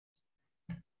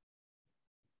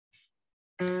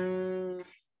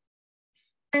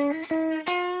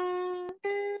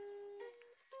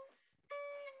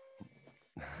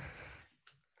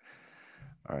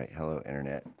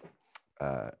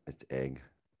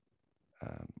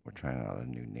we're trying out a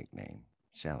new nickname,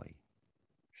 Shelley,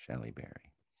 Shelley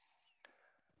Berry.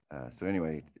 So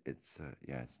anyway, it's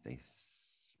yeah, it's day.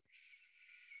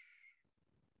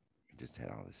 We just had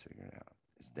all this figured out.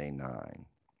 It's day 9.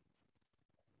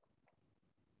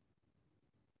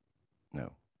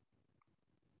 No,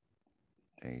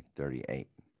 day 38.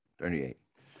 38.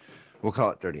 We'll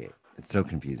call it 38. It's so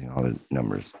confusing, all the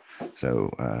numbers. So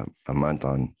a month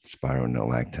on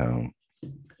spironolactone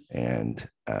and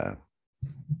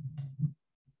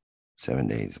 7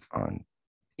 days on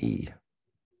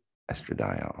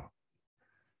estradiol.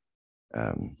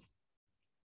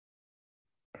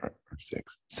 Or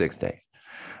 6 days,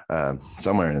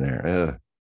 somewhere in there.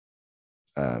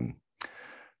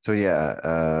 So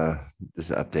yeah, this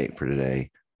is an update for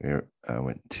today. I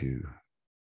went to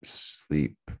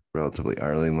sleep relatively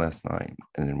early last night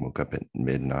and then woke up at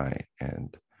midnight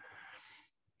and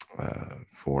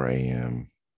 4 a.m.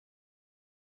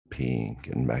 peeing,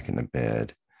 getting back into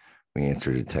bed. We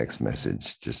answered a text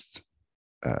message just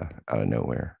out of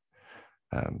nowhere.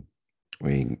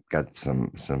 We got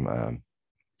some of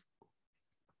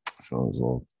those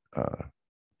little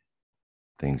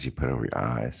things you put over your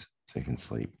eyes so you can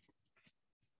sleep.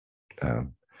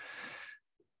 And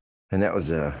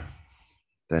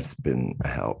that's been a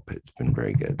help. It's been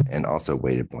very good. And also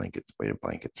weighted blankets. Weighted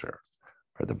blankets are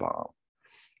the bomb.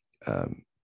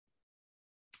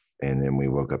 And then we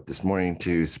woke up this morning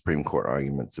to Supreme Court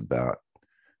arguments about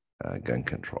gun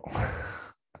control.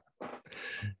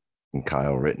 And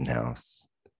Kyle Rittenhouse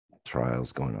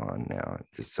trials going on now.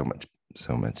 Just so much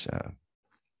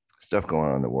stuff going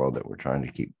on in the world that we're trying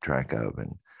to keep track of,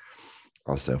 and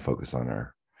also focus on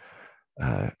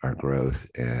our growth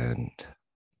and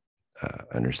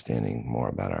understanding more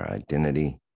about our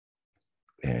identity.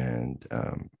 And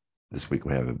this week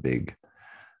we have a big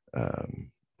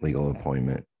legal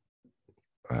appointment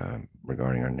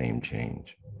regarding our name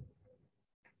change.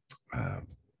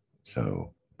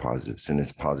 So positive, send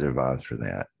us positive vibes for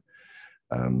that.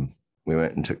 We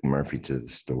went and took Murphy to the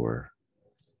store.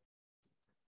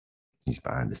 He's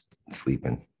behind us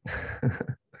sleeping.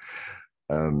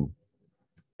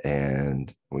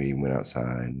 And we went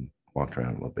outside and walked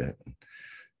around a little bit.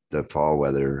 The fall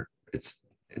weather, it's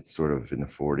sort of in the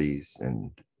 40s,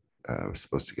 and we're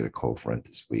supposed to get a cold front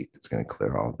this week that's going to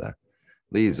clear all the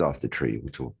leaves off the tree,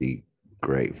 which will be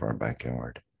great for our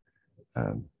backyard.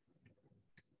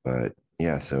 But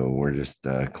yeah, so we're just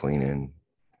cleaning,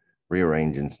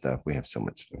 rearranging stuff. We have so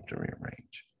much stuff to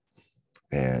rearrange,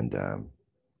 and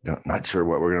not sure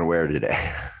what we're going to wear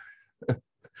today.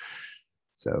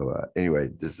 So anyway,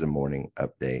 this is a morning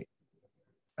update.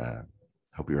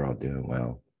 Hope you're all doing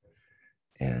well,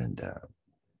 and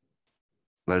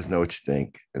let us know what you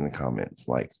think in the comments.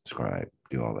 Like, subscribe,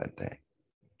 do all that thing,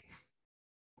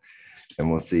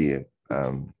 and we'll see you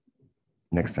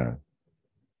next time.